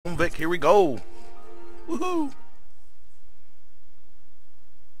Vic. Here we go. Woohoo!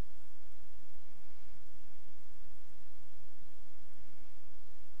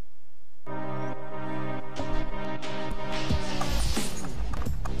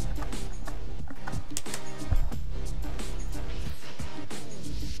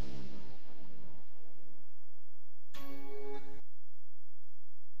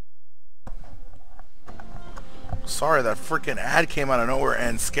 Sorry, that freaking ad came out of nowhere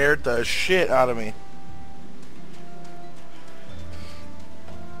and scared the shit out of me.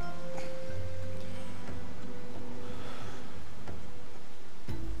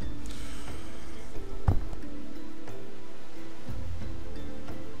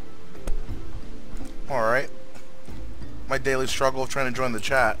 Alright. My daily struggle of trying to join the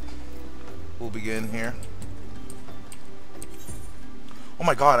chat will begin here. Oh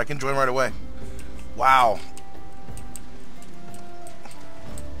my god, I can join right away. Wow.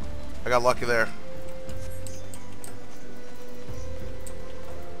 I got lucky there. I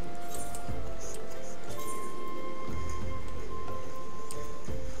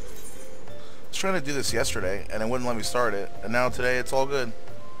was trying to do this yesterday and it wouldn't let me start it, and now today it's all good.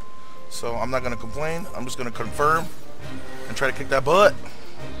 So I'm not going to complain. I'm just going to confirm and try to kick that butt.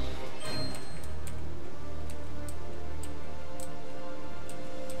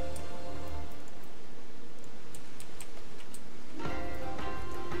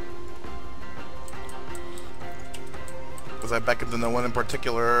 Was I back into no one in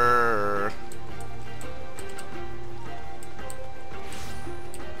particular? Or...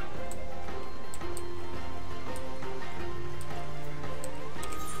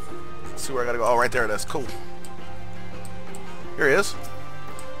 Let's see where I gotta go. Oh, right there it is. Cool. Here he is.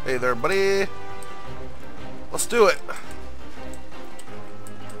 Hey there, buddy. Let's do it.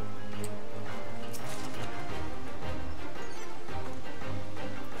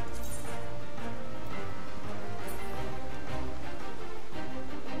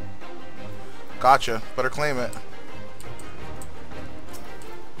 Gotcha. Better claim it.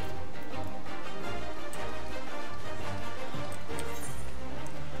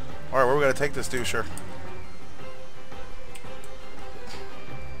 Alright, where are we gonna take this doucher?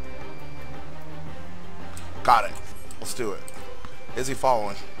 Got it. Let's do it. Is he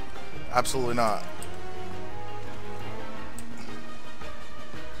following? Absolutely not.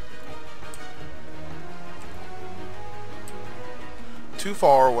 Too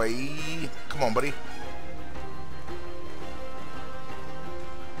far away. Come on, buddy.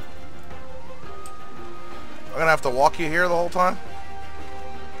 I'm gonna have to walk you here the whole time?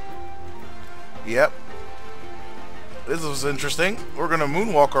 Yep. This is interesting. We're gonna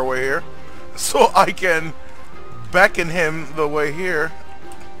moonwalk our way here so I can beckon him the way here.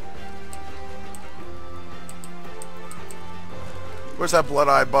 Where's that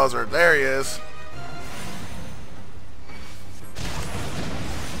blood-eyed buzzard? There he is.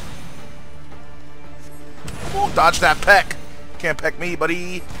 Oh, dodge that peck. Can't peck me,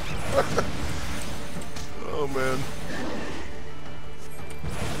 buddy. Oh, man.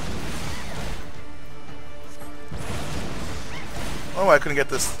 Oh, I couldn't get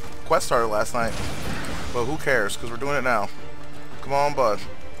this quest started last night. But who cares, because we're doing it now. Come on, bud.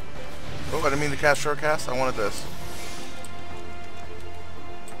 Oh, I didn't mean to cast short cast. I wanted this.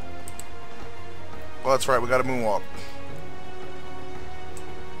 Well, that's right. We got to moonwalk.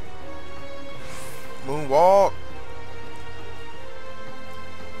 Moonwalk.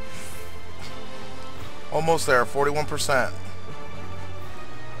 Almost there. 41%.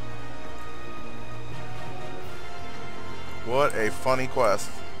 What a funny quest.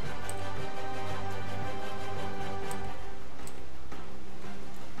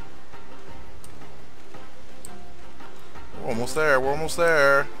 We're almost there. We're almost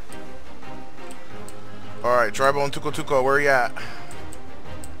there. Alright, Drybone Tuco Tuco, where you at?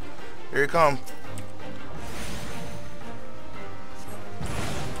 Here you come.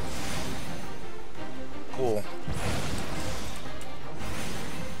 Cool.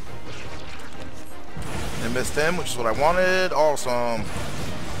 And missed him, which is what I wanted. Awesome.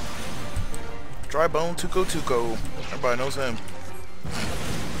 Drybone Tuco Tuco. Everybody knows him.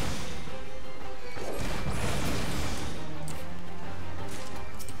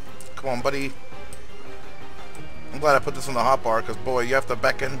 Come on, buddy. I'm glad I put this on the hotbar, because boy, you have to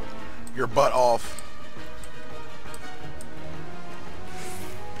beckon your butt off.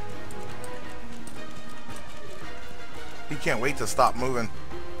 He can't wait to stop moving.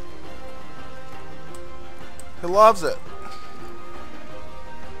 He loves it.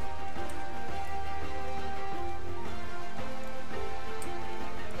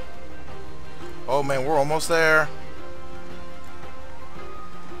 Oh man, we're almost there.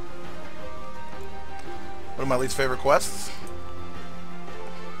 One of my least favorite quests.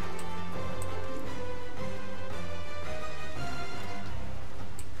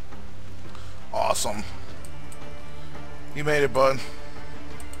 Awesome. You made it, bud.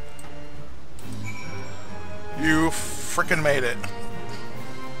 You freaking made it.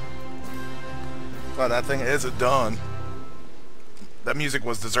 Oh, that thing is done. That music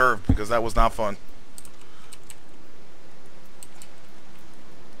was deserved because that was not fun.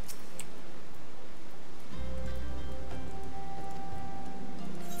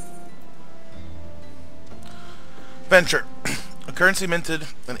 Venture. A currency minted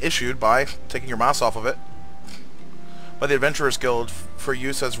and issued by taking your mouse off of it by the Adventurers Guild for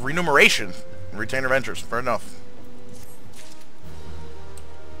use as remuneration and retain adventures. Fair enough.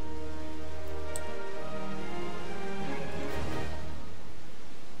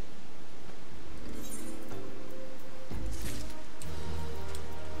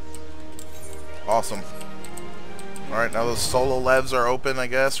 Awesome. Alright, now those solo levs are open, I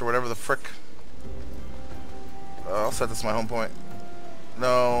guess, or whatever the frick. I'll set this as my home point.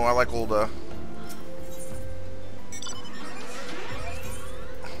 No, I like old, Okay,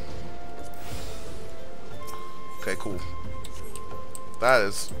 cool. That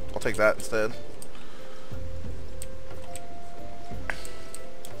is... I'll take that instead.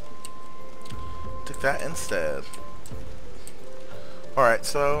 Take that instead. Alright,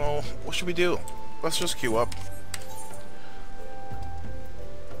 so... What should we do? Let's just queue up.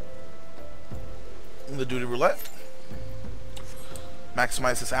 The duty roulette.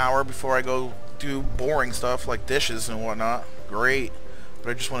 Maximize this hour before I go do boring stuff like dishes and whatnot. Great.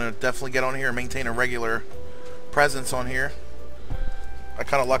 But I just want to definitely get on here and maintain a regular presence on here. I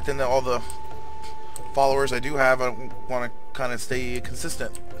kind of lucked into all the followers I do have. I want to kind of stay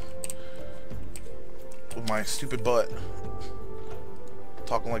consistent with my stupid butt.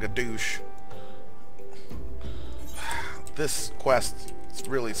 Talking like a douche. This quest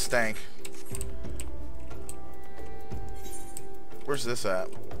really stank. Where's this at?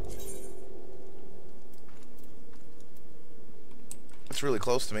 It's really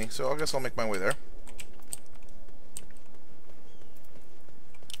close to me, so I guess I'll make my way there.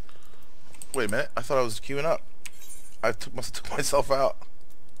 Wait a minute, I thought I was queuing up. I must have took myself out.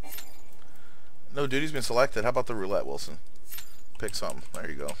 No duty's been selected. How about the roulette, Wilson? Pick something. There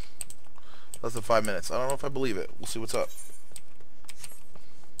you go. Less than 5 minutes. I don't know if I believe it. We'll see what's up.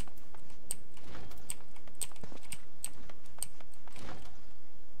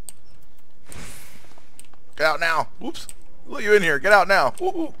 Get out now. Whoops. Let you in here. Get out now.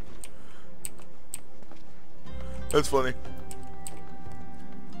 Woo-hoo. That's funny.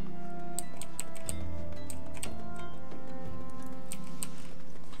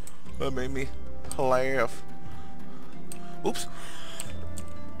 That made me laugh. Oops.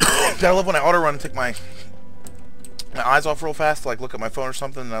 I love when I auto run and take my eyes off real fast to like look at my phone or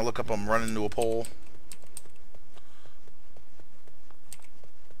something, and I look up, I'm running into a pole.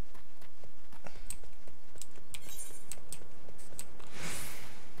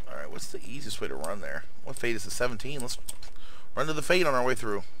 Alright, what's the easiest way to run there? What fate is it? 17? Let's run to the fate on our way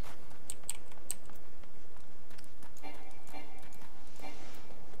through.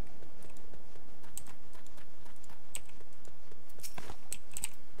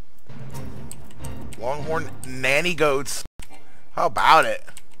 Longhorn nanny goats. How about it?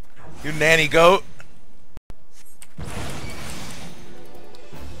 You nanny goat.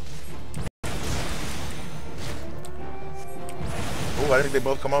 Oh, I think they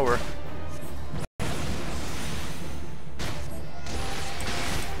both come over.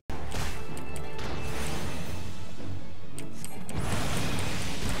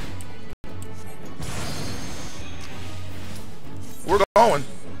 We're going.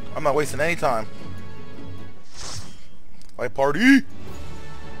 I'm not wasting any time. Fight party! I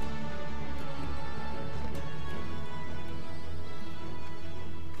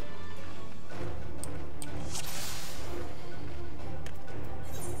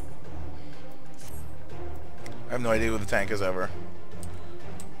have no idea who the tank is ever.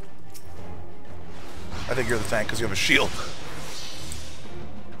 I think you're the tank because you have a shield.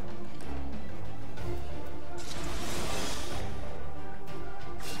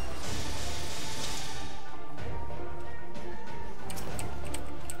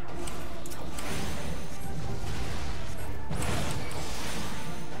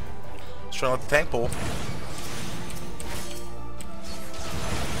 Trying to let the tank pull.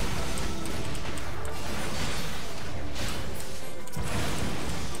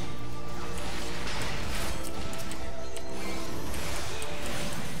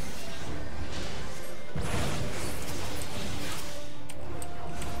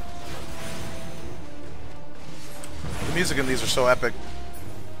 music in these are so epic.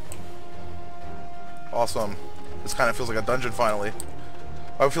 Awesome. This kind of feels like a dungeon finally.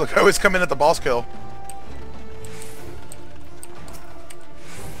 I feel like I always come in at the boss kill.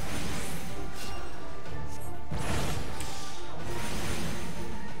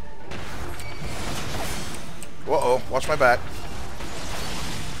 Uh-oh, watch my back.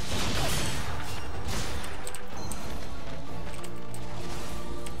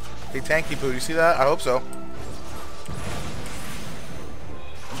 Hey, Tanky Poo, you see that? I hope so.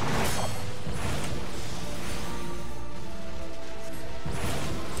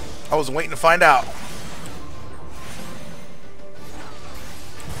 I was waiting to find out.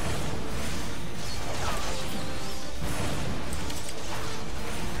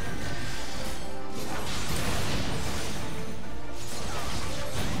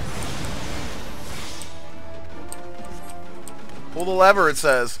 Pull the lever, it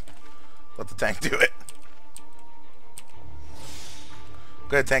says. Let the tank do it.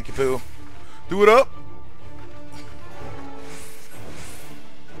 Go ahead, Tanky Poo. Do it up.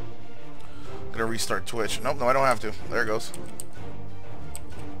 Gonna restart Twitch. Nope, no, I don't have to. There it goes.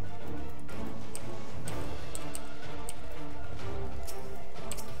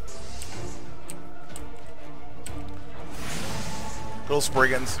 Little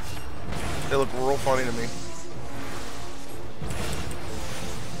Spriggans. They look real funny to me.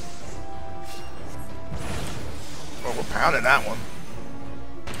 Oh, we're pounding that one.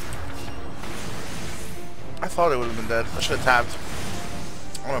 I thought it would have been dead. I should have tapped.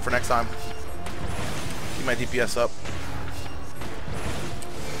 I don't know, for next time. Keep my DPS up.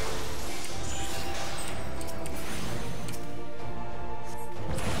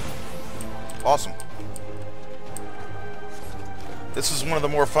 Awesome. This is one of the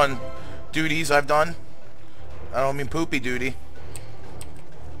more fun duties I've done. I don't mean poopy duty.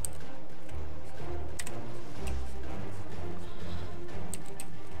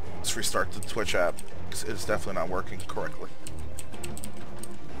 Let's restart the Twitch app. It's definitely not working correctly.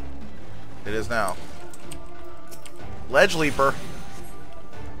 It is now. Ledge Leaper.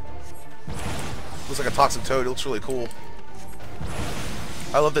 Looks like a toxic toad. It looks really cool.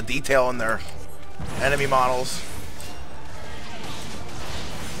 I love the detail in their enemy models.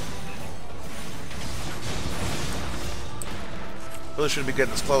 Really shouldn't be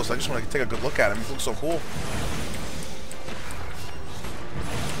getting this close. I just want to take a good look at him. He looks so cool.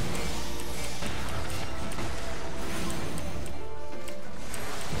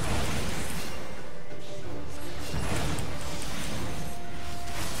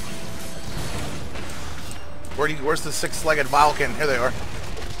 Where's the six-legged Vulcan? Here they are. Let's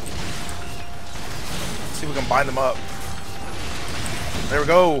see if we can bind them up. There we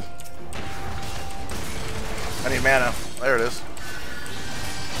go. I need mana. There it is.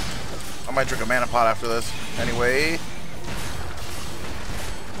 I might drink a mana pot after this. Anyway.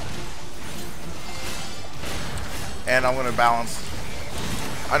 And I'm going to balance.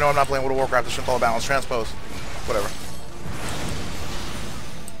 I know I'm not playing World of Warcraft. This shouldn't call a balance. Transpose. Whatever.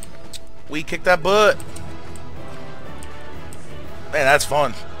 We kicked that butt. Man, that's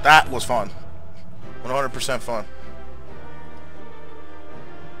fun. That was fun. 100% fun.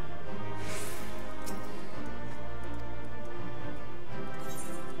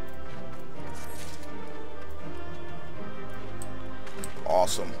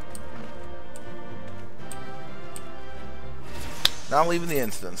 Awesome. Now I'm leaving the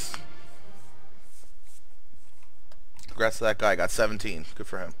instance. Congrats to that guy. Got 17. Good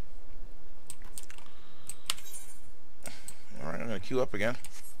for him. Alright, I'm going to queue up again.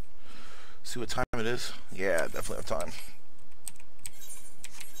 See what time it is. Yeah, definitely have time.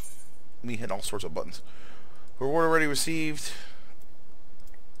 Me hitting all sorts of buttons. Reward already received.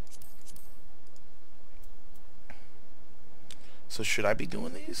 So should I be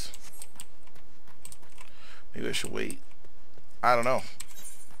doing these? Maybe I should wait. I don't know.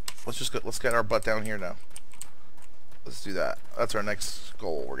 Let's get our butt down here now. Let's do that. That's our next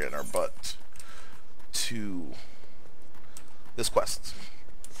goal. We're getting our butt to this quest.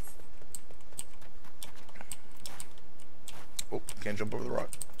 Oh, can't jump over the rock.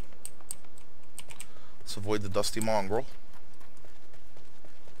 Let's avoid the dusty mongrel.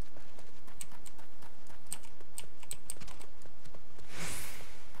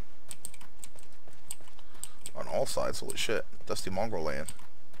 On all sides, holy shit. Dusty mongrel land.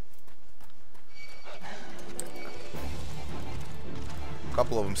 A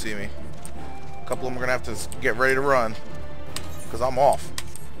couple of them see me. A couple of them are gonna have to get ready to run. Because I'm off.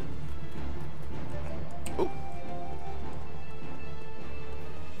 Oop.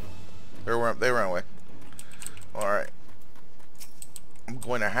 They ran away. Alright. I'm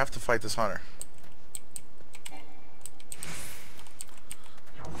going to have to fight this hunter.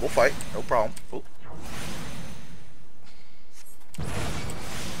 We'll fight. No problem. Oh.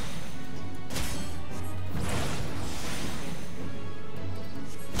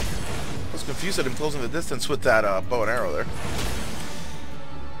 I was confused at him closing the distance with that bow and arrow there.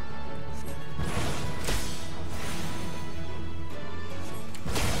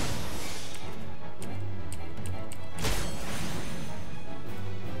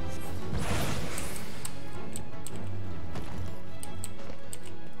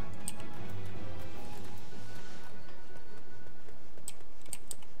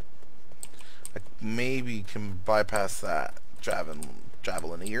 Maybe can bypass that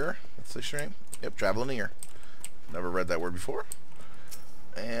Javelineer. That's the name. Yep, Javelineer. Never read that word before.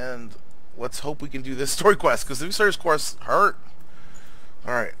 And let's hope we can do this story quest, because these story quests hurt.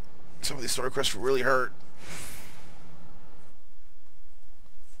 Alright, some of these story quests really hurt.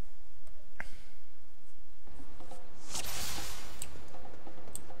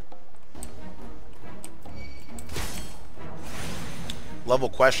 Level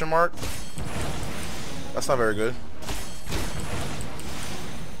question mark? That's not very good.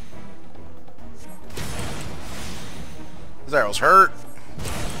 His arrows hurt.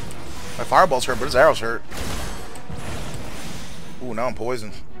 My fireballs hurt, but his arrows hurt. Ooh, now I'm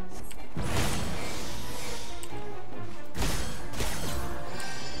poisoned.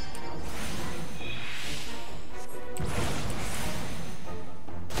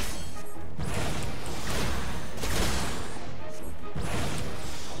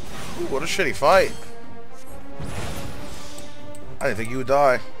 Ooh, what a shitty fight. I didn't think you would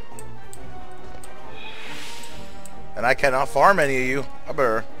die. And I cannot farm any of you. I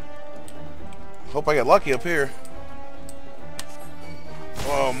better hope I get lucky up here.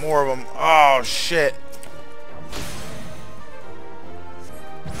 Oh, more of them. Oh, shit.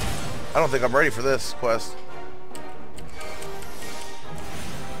 I don't think I'm ready for this quest.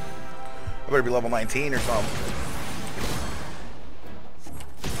 I better be level 19 or something.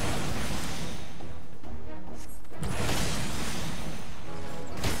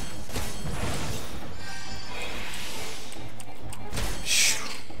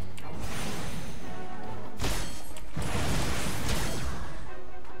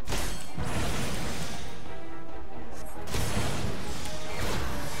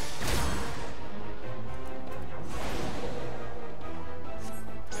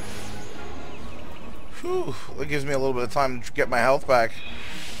 Whew, that gives me a little bit of time to get my health back.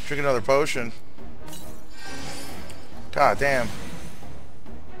 Drink another potion. God damn.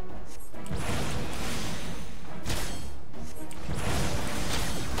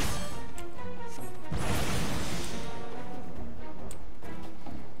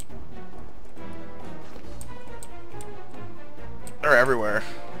 They're everywhere.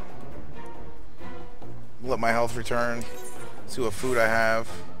 Let my health return. See what food I have.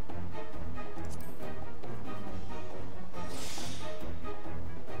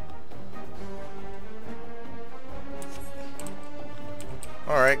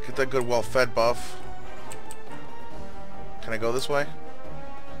 Alright, get that good well-fed buff. Can I go this way?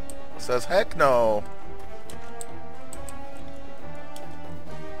 It says heck no.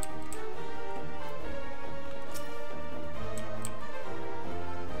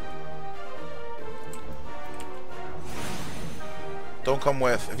 Don't come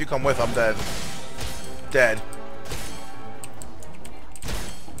with. If you come with, I'm dead. Dead.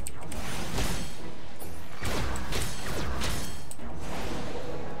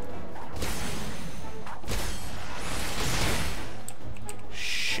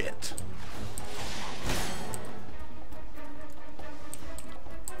 Shit.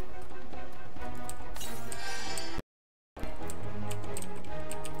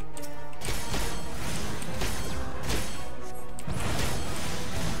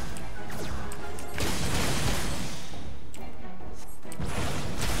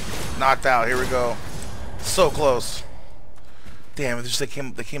 Knocked out. Here we go. So close. Damn, it just they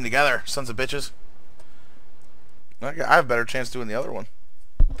came together. Sons of bitches. I have a better chance doing the other one.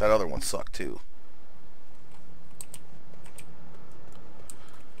 That other one sucked too.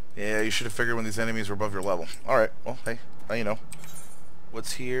 Yeah, you should have figured when these enemies were above your level. Alright, well, hey, now you know.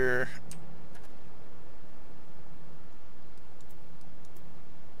 What's here?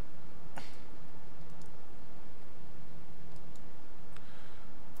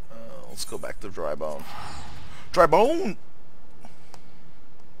 Let's go back to dry bone. Dry bone!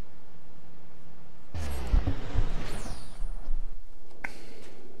 I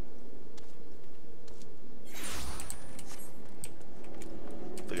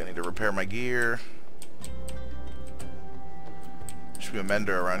think I need to repair my gear. Should be a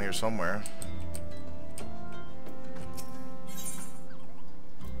mender around here somewhere.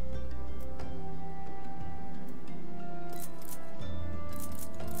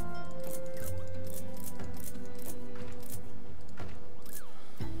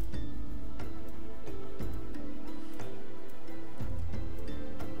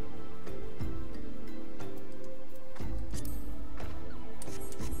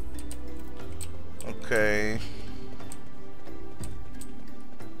 Okay.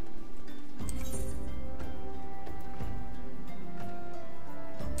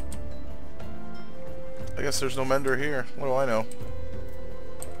 I guess there's no mender here. What do I know?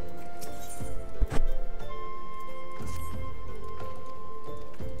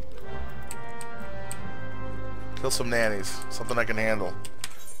 Kill some nannies. Something I can handle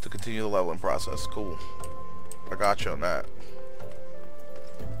to continue the leveling process. Cool. I got you on that.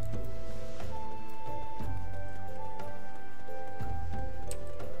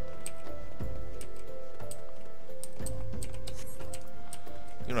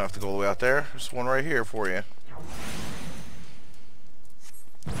 You don't have to go all the way out there. There's one right here for you.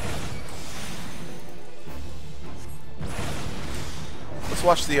 Let's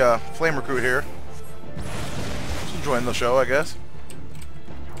watch the flame recruit here. Just enjoying the show, I guess.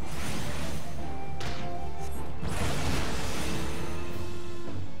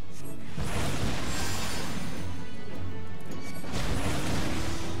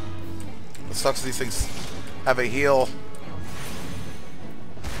 It sucks these things have a heal.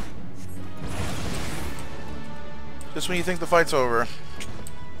 Just when you think the fight's over,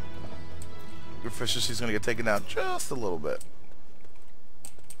 your efficiency's gonna get taken down just a little bit.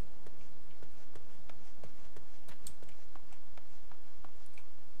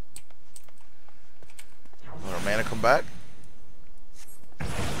 Let our mana come back.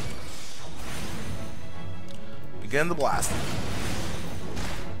 Begin the blasting.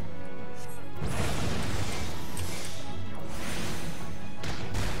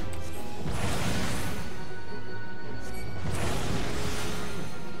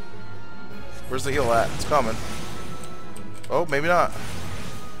 Where's the heal at? It's coming. Oh, maybe not.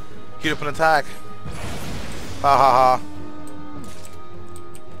 Queued up an attack. Ha ha ha.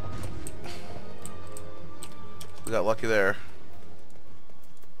 We got lucky there.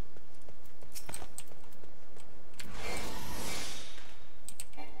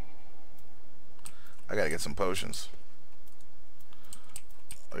 I gotta get some potions.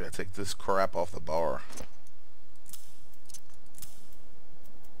 I gotta take this crap off the bar.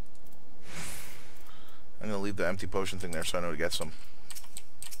 I'm gonna leave the empty potion thing there so I know to get some.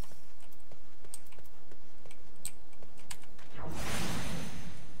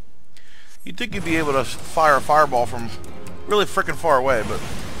 You'd think you'd be able to fire a fireball from really freaking far away, but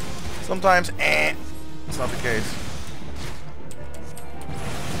sometimes, it's not the case.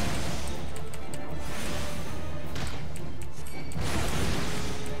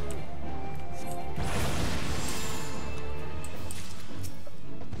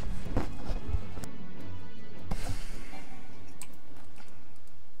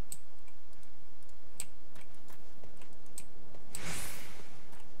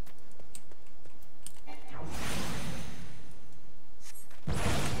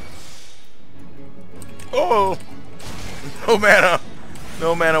 Oh! No mana.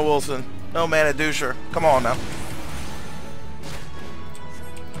 No mana, Wilson. No mana, Doucher. Come on now.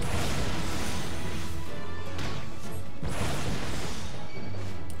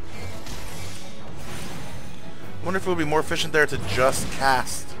 I wonder if it would be more efficient there to just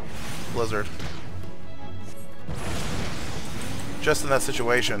cast Blizzard. Just in that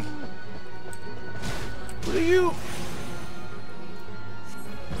situation. What are you?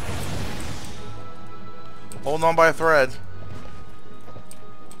 Holding on by a thread.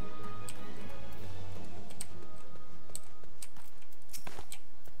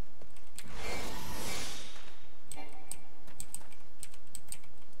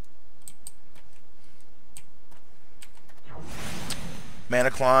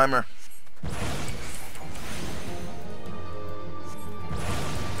 Mana climber.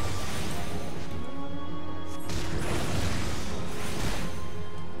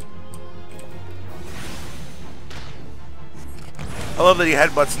 I love that he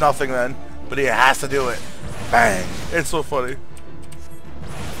headbutts nothing then, but he has to do it. Bang! It's so funny.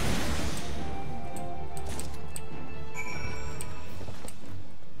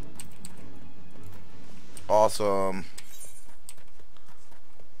 Awesome.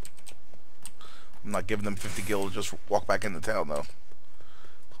 I'm not giving them 50 gil to just walk back into town though.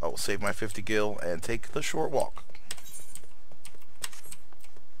 I will save my 50 gil and take the short walk.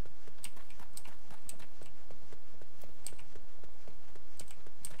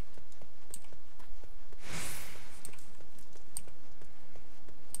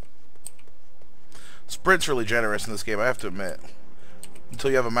 Sprint's really generous in this game, I have to admit. Until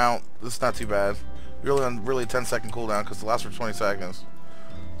you have a mount, this is not too bad. You're really on really 10-second cooldown because the last for 20 seconds.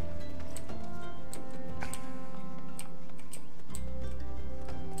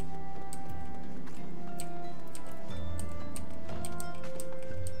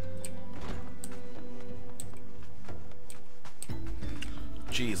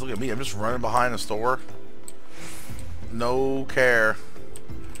 Jeez, look at me. I'm just running behind the store. No care.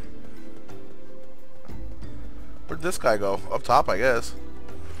 Where'd this guy go? Up top, I guess.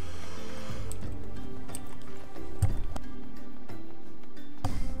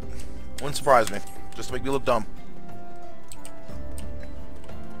 Wouldn't surprise me. Just to make me look dumb.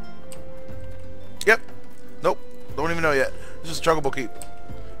 Yep. Nope. Don't even know yet. This is a chuggable keep.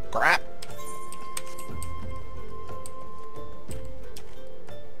 Crap.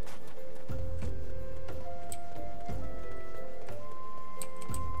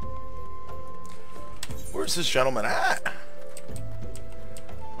 Where's this gentleman at?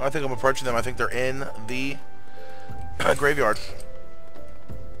 I think I'm approaching them. I think they're in the graveyard.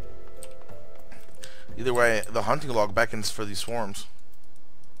 Either way, the hunting log beckons for these swarms.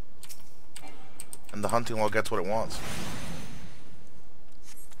 And the hunting log gets what it wants.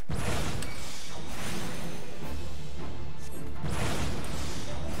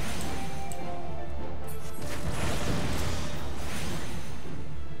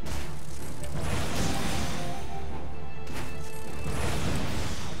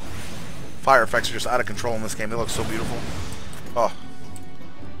 Fire effects are just out of control in this game. They look so beautiful. Oh.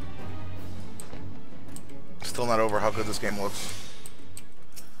 Still not over how good this game looks.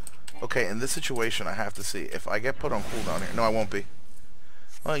 Okay, in this situation, I have to see. If I get put on cooldown here... No, I won't be.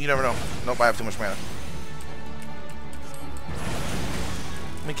 Well, you never know. Nope, I have too much mana.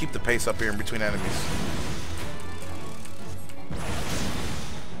 Let me keep the pace up here in between enemies.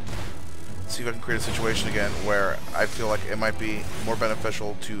 See if I can create a situation again where I feel like it might be more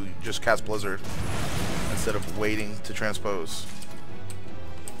beneficial to just cast Blizzard instead of waiting to transpose.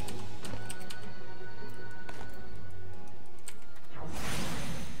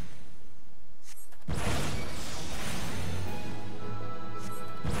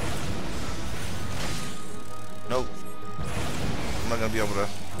 Nope. I'm not going to be able to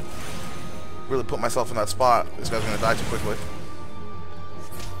really put myself in that spot. This guy's going to die too quickly.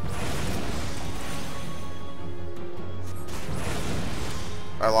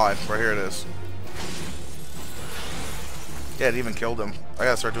 I lied. Right here it is. Yeah, it even killed him. I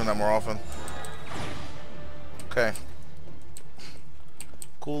gotta start doing that more often. Okay.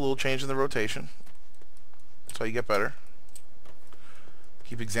 Cool little change in the rotation. That's how you get better.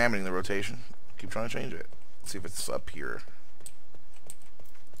 Keep examining the rotation. Keep trying to change it. Let's see if it's up here.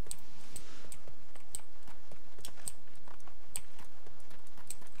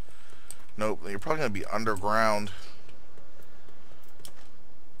 Nope. You're probably gonna be underground.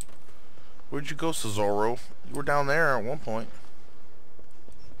 Where'd you go, Cesaro? You were down there at one point.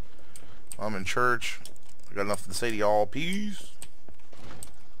 I'm in church. I got nothing to say to y'all. Peace.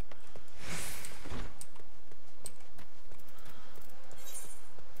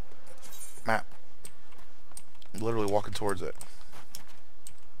 Map. I'm literally walking towards it.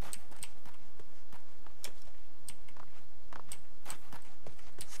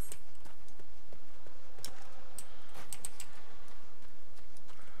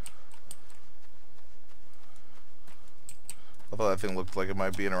 I thought that thing looked like it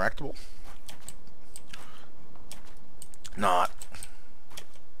might be interactable. Not.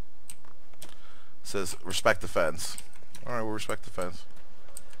 It says respect the fence. Alright, we'll respect the fence.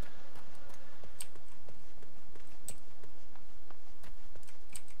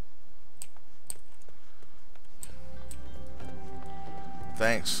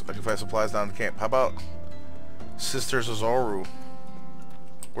 Thanks. I can find supplies down in the camp. How about Sisters Azoru?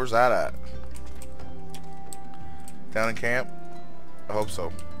 Where's that at? Down in camp? I hope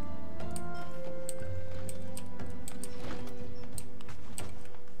so.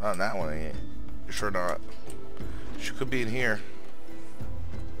 Not in that one, ain't. You're sure not. She could be in here.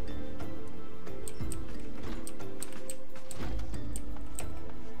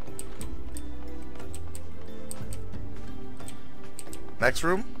 Next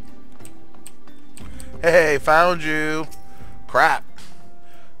room? Hey, found you. Crap.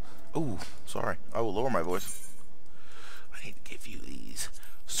 Ooh, sorry. I will lower my voice. I need to give you these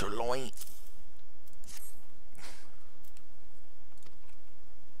sirloin.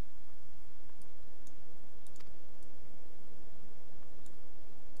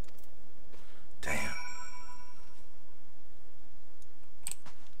 Damn.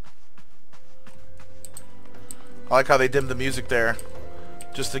 I like how they dimmed the music there,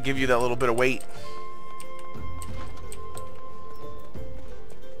 just to give you that little bit of weight.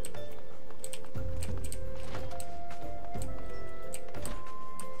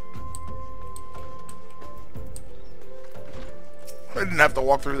 I didn't have to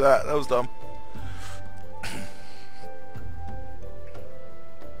walk through that. That was dumb.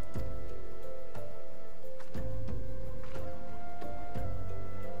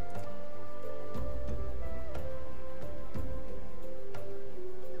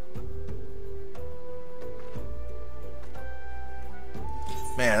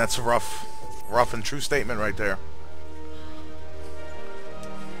 Man, that's a rough and true statement right there.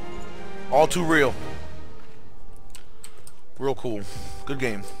 All too real. Real cool. Good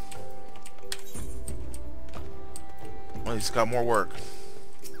game. Well, he's got more work.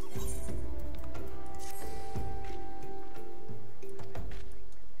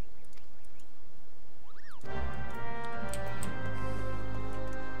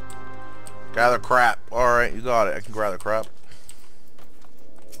 Gather crap. Alright, you got it. I can gather crap.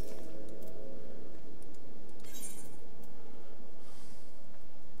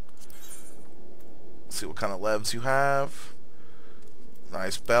 Let's see what kind of levs you have.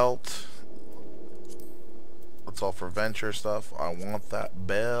 Nice belt. That's all for venture stuff. I want that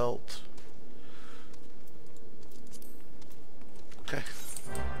belt. Okay.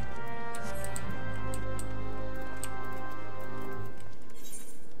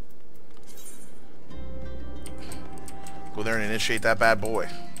 Go there and initiate that bad boy.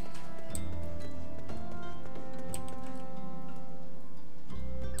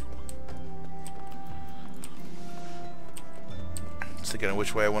 Just thinking of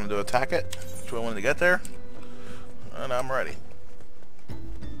which way I wanted to attack it, which way I wanted to get there, and I'm ready.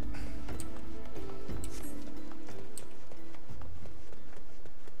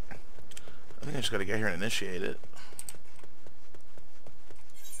 I think I just gotta get here and initiate it.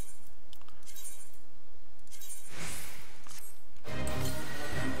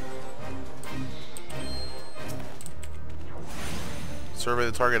 Survey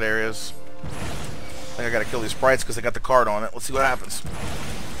the target areas. I think I gotta kill these sprites because they got the card on it. Let's see what happens.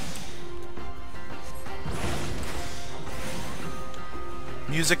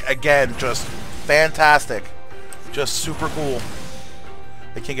 Music again, just fantastic. Just super cool.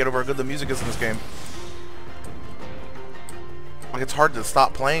 I can't get over how good the music is in this game. Like, it's hard to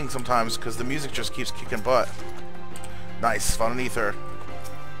stop playing sometimes because the music just keeps kicking butt. Nice, fun and ether.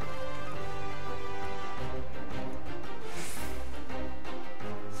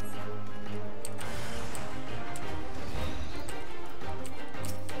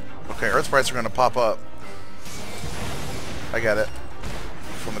 Okay, earth sprites are going to pop up. I get it.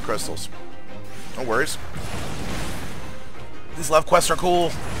 From the crystals. No worries. These left quests are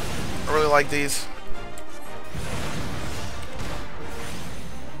cool. I really like these.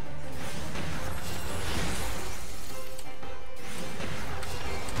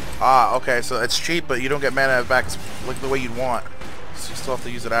 Ah, okay, so it's cheap, but you don't get mana back like the way you'd want. So you still have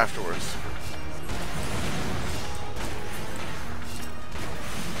to use it afterwards.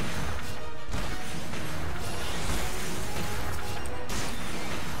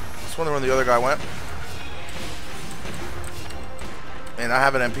 Just wonder when the other guy went. And I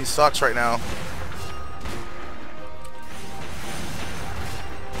have an MP sucks right now.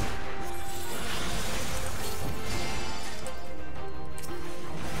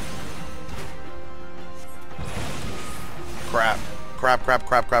 Crap. Crap, crap,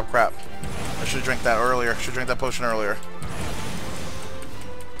 crap, crap, crap. I should have drank that earlier. Should have drank that potion earlier.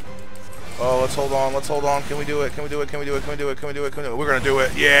 Oh, let's hold on. Let's hold on. Can we do it? Can we do it? Can we do it? Can we do it? Can we do it? Can we do it? We're going to do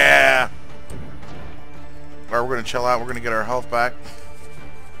it. Yeah! Alright, we're going to chill out. We're going to get our health back.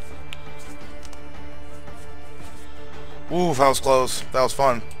 Ooh, that was close. That was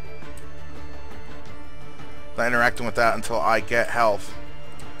fun. Not interacting with that until I get health.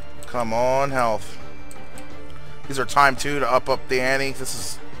 Come on, health. These are timed too to up the ante. This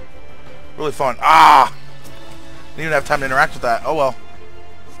is really fun. Ah! Didn't even have time to interact with that. Oh well.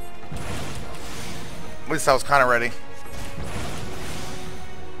 At least I was kind of ready.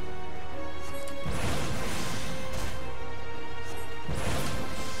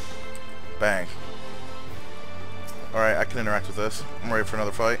 Bang. Alright, I can interact with this. I'm ready for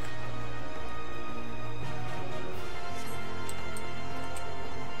another fight.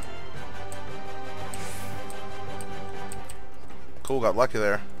 Cool, got lucky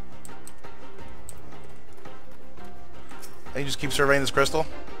there. And you just keep surveying this crystal?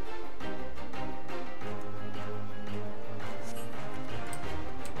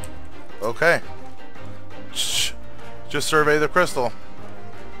 Okay. Shh. Just survey the crystal.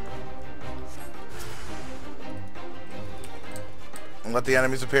 And let the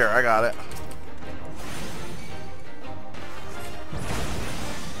enemies appear. I got it.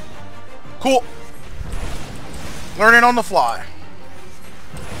 Cool. Learning on the fly.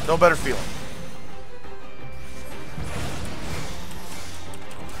 No better feeling.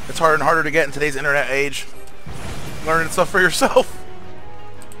 It's harder and harder to get in today's internet age. Learning stuff for yourself.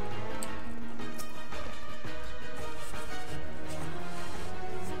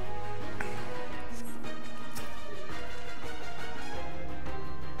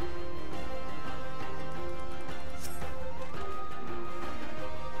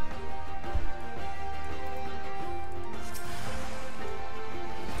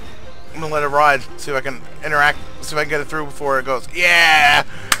 I'm gonna let it ride. See if I can interact. See if I can get it through before it goes. Yeah!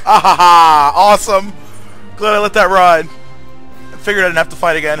 Ah, awesome! Glad I let that ride. I figured I didn't have to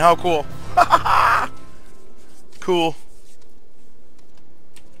fight again. How cool. Cool.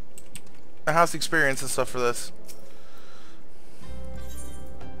 And how's the experience and stuff for this?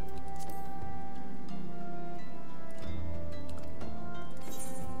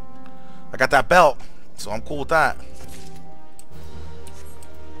 I got that belt, so I'm cool with that.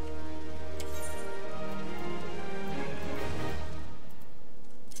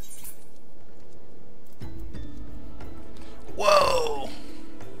 Whoa!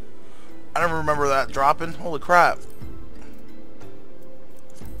 I never remember that dropping. Holy crap.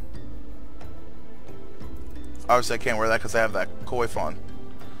 Obviously I can't wear that because I have that coif on,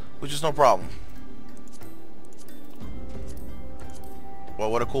 which is no problem.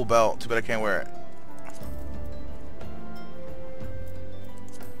 Well, what a cool belt. Too bad I can't wear it.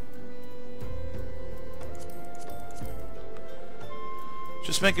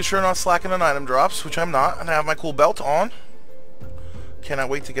 Just making sure I'm not slacking on item drops, which I'm not, and I have my cool belt on. Cannot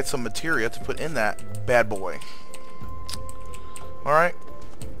wait to get some materia to put in that bad boy. Alright.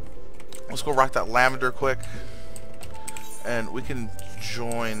 Let's go rock that lavender quick. And we can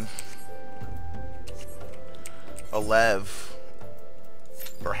join Alev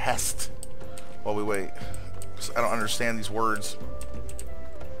or Hest while we wait. 'Cause I don't understand these words.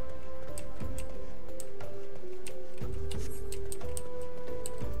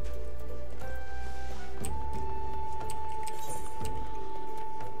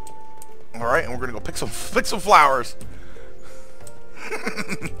 Alright, and we're gonna go pick some flowers.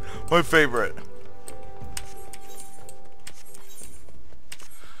 My favorite.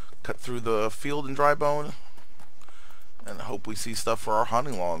 Cut through the field in dry bone and hope we see stuff for our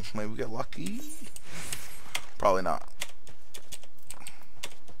hunting log. Maybe we get lucky. Probably not.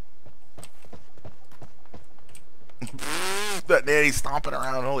 That nanny stomping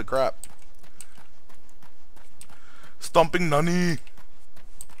around, holy crap. Stomping nanny.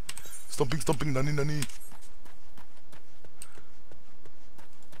 Stomping nanny nanny.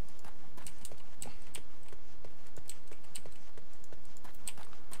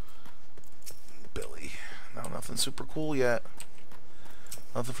 Billy. No, nothing super cool yet.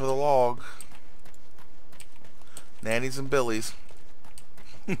 Nothing for the log. Nannies and Billies.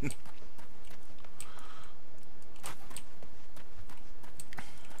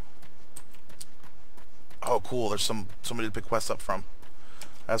 Oh, cool. There's somebody to pick quests up from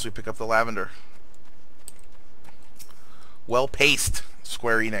as we pick up the lavender. Well paced,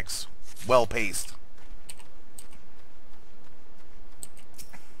 Square Enix. Well paced.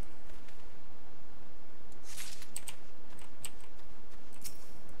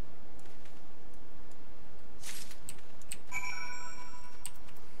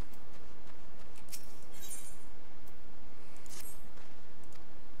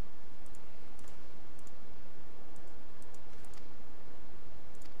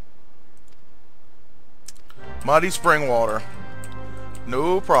 Muddy spring water.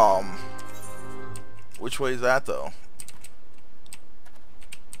 No problem. Which way is that though?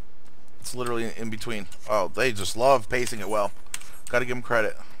 It's literally in between. Oh, they just love pacing it well. Gotta give them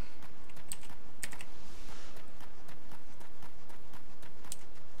credit.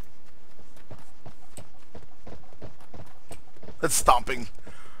 That's stomping.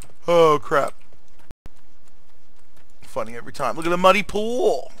 Oh crap. Funny every time. Look at the muddy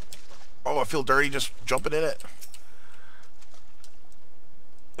pool. Oh, I feel dirty just jumping in it.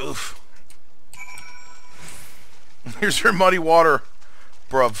 Oof. Here's your muddy water,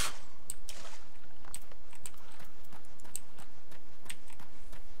 bruv.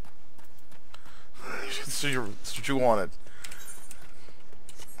 That's what you wanted.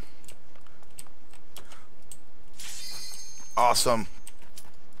 Awesome.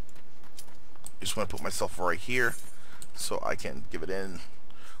 Just want to put myself right here so I can give it in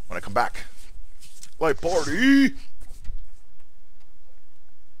when I come back. Like party!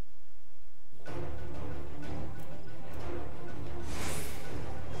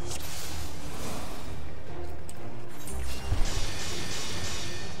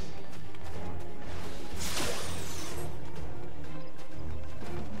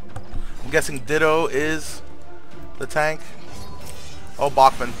 I'm guessing Ditto is the tank. Oh,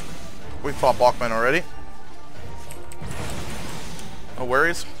 Bachman. We fought Bachman already. No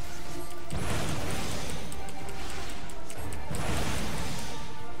worries.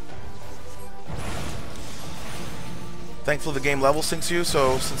 Thankfully, the game level syncs you,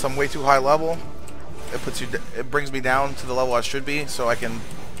 so since I'm way too high level, it brings me down to the level I should be, so I can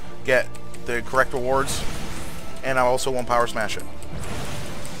get the correct rewards, and I also won't power smash it.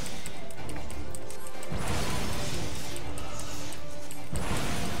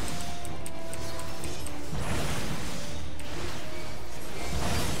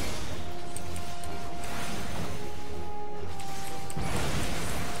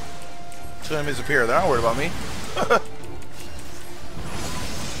 Two enemies appear. They're not worried about me.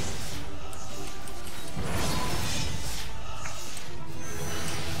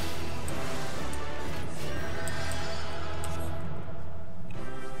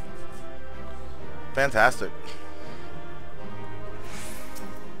 Fantastic.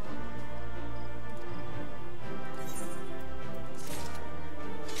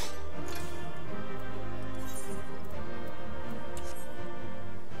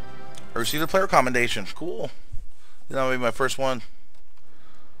 I received a player commendation. Cool. That'll be my first one.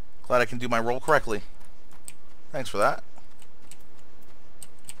 Glad I can do my role correctly. Thanks for that.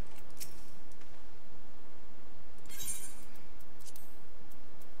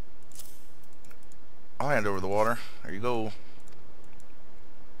 I'll hand over the water. There you go.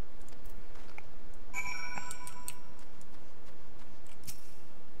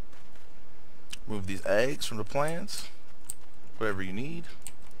 Move these eggs from the plants. Whatever you need.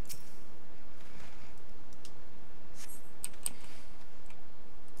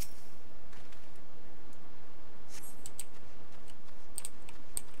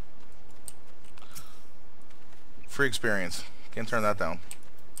 Free experience. Can't turn that down.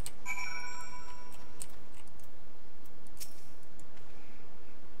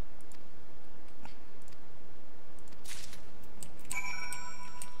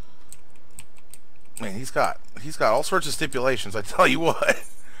 Man, he's got all sorts of stipulations, I tell you what.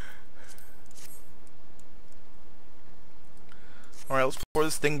 Alright, let's pour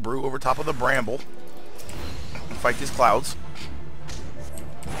this thing brew over top of the bramble and fight these clouds.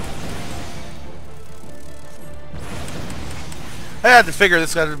 I had to figure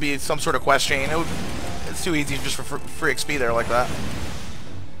this had to be some sort of quest chain. It's too easy just for free XP there like that.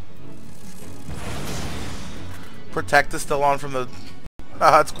 Protect is still on from the...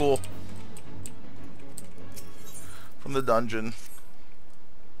 Ah, that's cool. From the dungeon.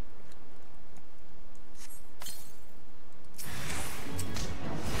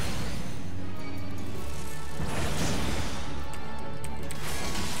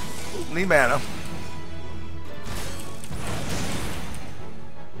 Ooh, need mana.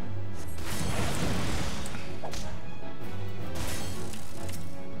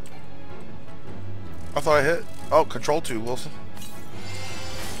 I thought I hit. Oh, control 2, Wilson.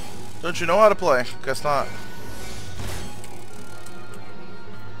 Don't you know how to play? Guess not.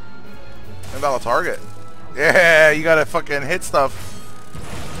 Invalid target. Yeah, you gotta fucking hit stuff.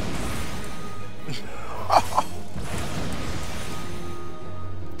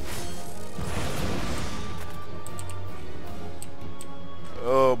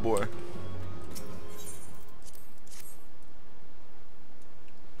 Oh boy.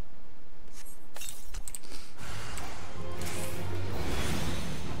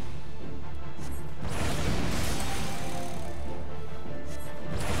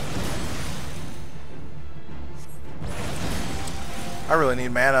 I really need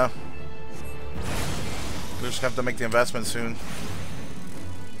mana. We just have to make the investment soon.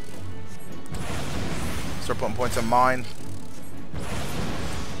 Start putting points in mine.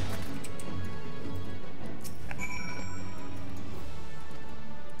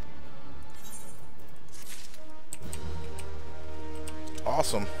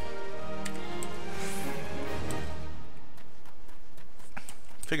 Awesome.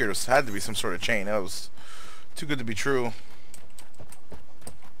 Figured it had to be some sort of chain. That was too good to be true.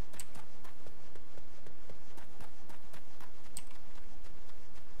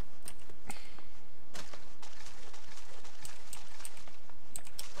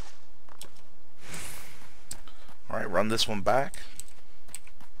 Alright, run this one back.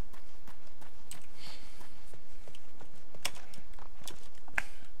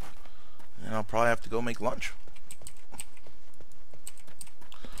 And I'll probably have to go make lunch.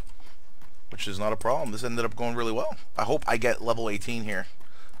 Which is not a problem. This ended up going really well. I hope I get level 18 here.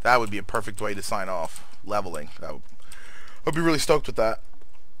 That would be a perfect way to sign off. Leveling. I'd be really stoked with that.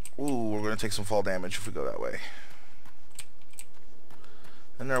 Ooh, we're going to take some fall damage if we go that way.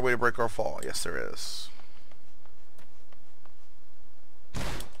 Isn't there a way to break our fall? Yes, there is.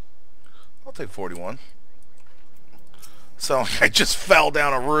 I'll take 41. So I just fell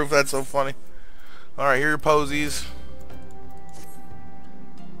down a roof. That's so funny. Alright, here are your posies.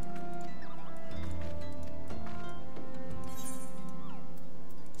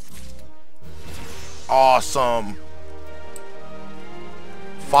 Awesome.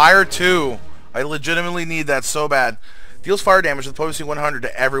 Fire 2. I legitimately need that so bad. Deals fire damage with potency 100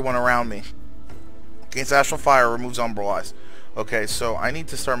 to everyone around me. Against astral fire, removes umbral eyes. Okay, so I need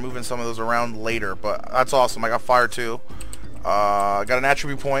to start moving some of those around later, but that's awesome. I got fire 2. I got an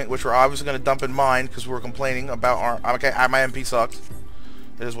attribute point, which we're obviously going to dump in mine because we were complaining about our... Okay, my MP sucks.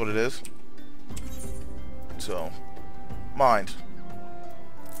 It is what it is. So, mind.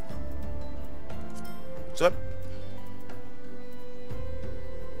 What's up?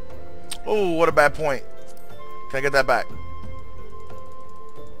 Oh, what a bad point. Can I get that back?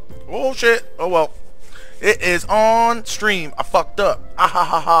 Oh, shit. Oh, well. It is on stream. I fucked up. Ah, ha,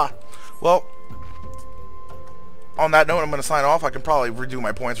 ha, ha. Well, on that note, I'm going to sign off. I can probably redo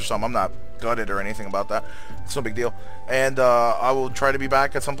my points or something. I'm not gutted or anything about that. It's no big deal. And I will try to be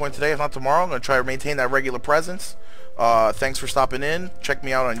back at some point today, if not tomorrow. I'm going to try to maintain that regular presence. Thanks for stopping in. Check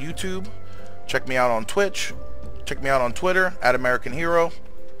me out on YouTube. Check me out on Twitch. Check me out on Twitter, @AmericanHero.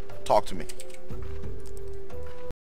 Talk to me.